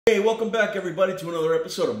Hey, welcome back everybody to another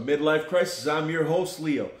episode of Midlife Crisis. I'm your host,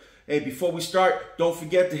 Leo. Hey, before we start, don't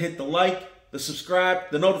forget to hit the like, the subscribe,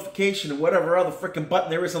 the notification, and whatever other freaking button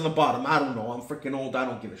there is on the bottom. I don't know. I'm freaking old. I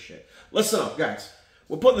don't give a shit. Listen up, guys.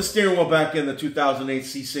 We're putting the steering wheel back in the 2008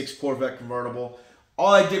 C6 Corvette Convertible.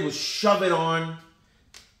 All I did was shove it on,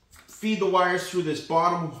 feed the wires through this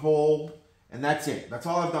bottom hole, and that's it. That's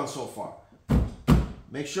all I've done so far.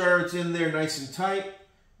 Make sure it's in there nice and tight.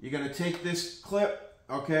 You're going to take this clip,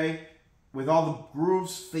 okay, with all the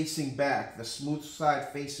grooves facing back, the smooth side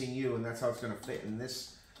facing you, and that's how it's going to fit in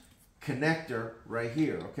this connector right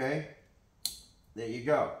here, okay? There you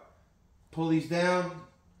go. Pull these down.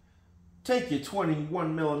 Take your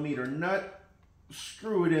 21 millimeter nut,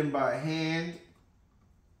 screw it in by hand,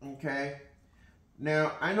 okay?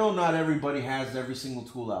 Now, I know not everybody has every single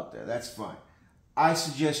tool out there. That's fine. I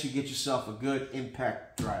suggest you get yourself a good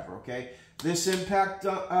impact driver, okay? This impact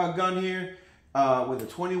gun here, with a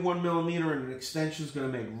 21 millimeter and an extension is going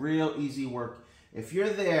to make real easy work. If you're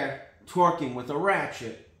there torquing with a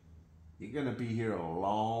ratchet, you're going to be here a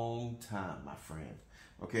long time, my friend.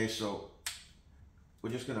 Okay, so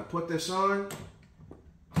we're just going to put this on,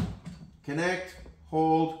 connect,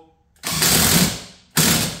 hold,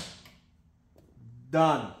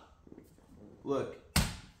 done. Look,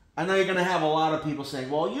 I know you're going to have a lot of people saying,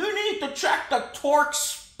 well, you need to check the torque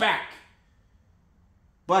spec.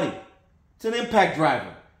 Buddy, it's an impact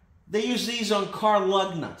driver. They use these on car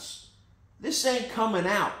lug nuts. This ain't coming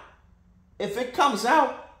out. If it comes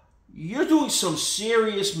out, you're doing some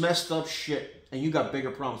serious messed up shit, and you got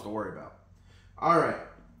bigger problems to worry about. All right.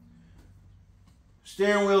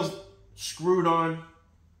 Steering wheel's screwed on.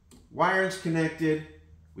 Wiring's connected.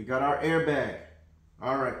 We got our airbag.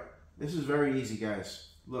 All right. This is very easy, guys.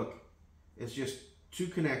 Look, it's just two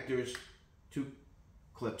connectors, two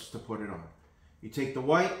clips to put it on. You take the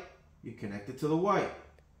white, you connect it to the white.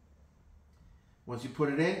 Once you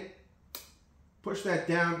put it in, push that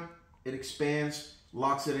down, it expands,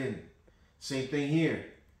 locks it in. Same thing here.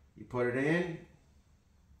 You put it in,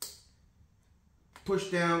 push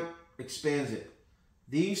down, expands it.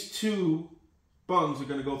 These two bungs are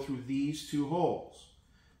going to go through these two holes.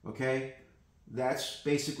 Okay? That's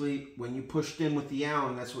basically when you pushed in with the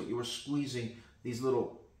Allen, that's what you were squeezing these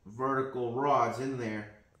little vertical rods in there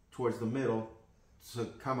towards the middle to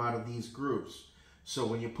come out of these grooves. So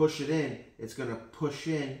when you push it in, it's going to push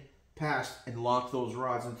in past and lock those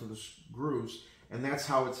rods into the grooves, and that's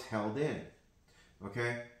how it's held in.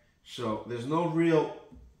 Okay? So there's no real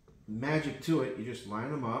magic to it. You just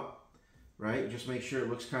line them up, right? You just make sure it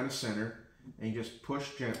looks kind of centered, and you just push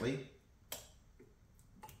gently.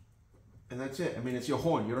 And that's it. I mean, it's your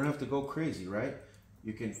horn. You don't have to go crazy, right?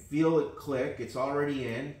 You can feel it click. It's already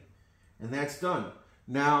in, and that's done.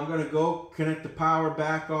 Now I'm going to go connect the power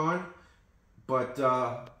back on, but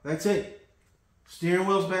that's it. Steering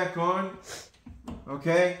wheel's back on.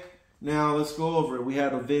 Okay, now let's go over it. We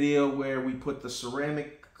had a video where we put the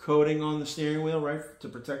ceramic coating on the steering wheel, right, to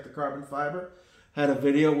protect the carbon fiber. Had a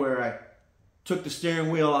video where I took the steering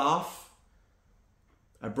wheel off.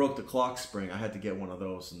 I broke the clock spring. I had to get one of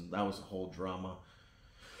those, and that was a whole drama.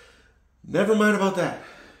 Never mind about that.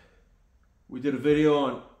 We did a video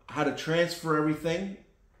on how to transfer everything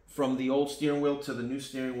from the old steering wheel to the new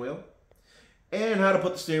steering wheel, and how to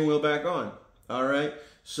put the steering wheel back on. All right,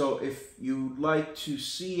 so if you'd like to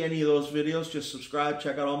see any of those videos, just subscribe,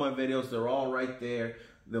 check out all my videos. They're all right there.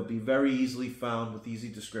 They'll be very easily found with easy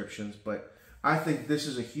descriptions, but I think this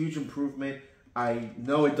is a huge improvement. I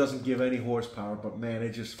know it doesn't give any horsepower, but man,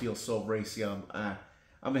 it just feels so racy.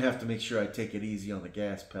 I'm going to have to make sure I take it easy on the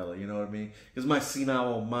gas pedal, you know what I mean? Because my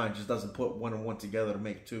senile old mind just doesn't put one and one together to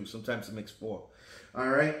make two. Sometimes it makes four. All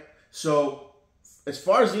right? So, as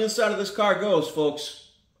far as the inside of this car goes,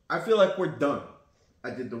 folks, I feel like we're done.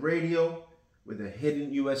 I did the radio with a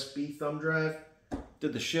hidden USB thumb drive.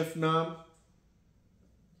 Did the shift knob.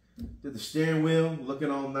 Did the steering wheel,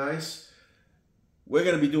 looking all nice. We're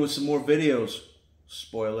going to be doing some more videos.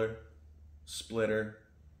 Spoiler, splitter,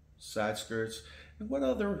 side skirts, and what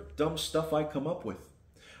other dumb stuff I come up with.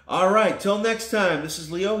 All right, till next time, this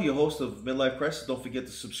is Leo, your host of Midlife Crisis. Don't forget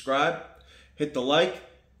to subscribe, hit the like,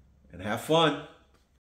 and have fun.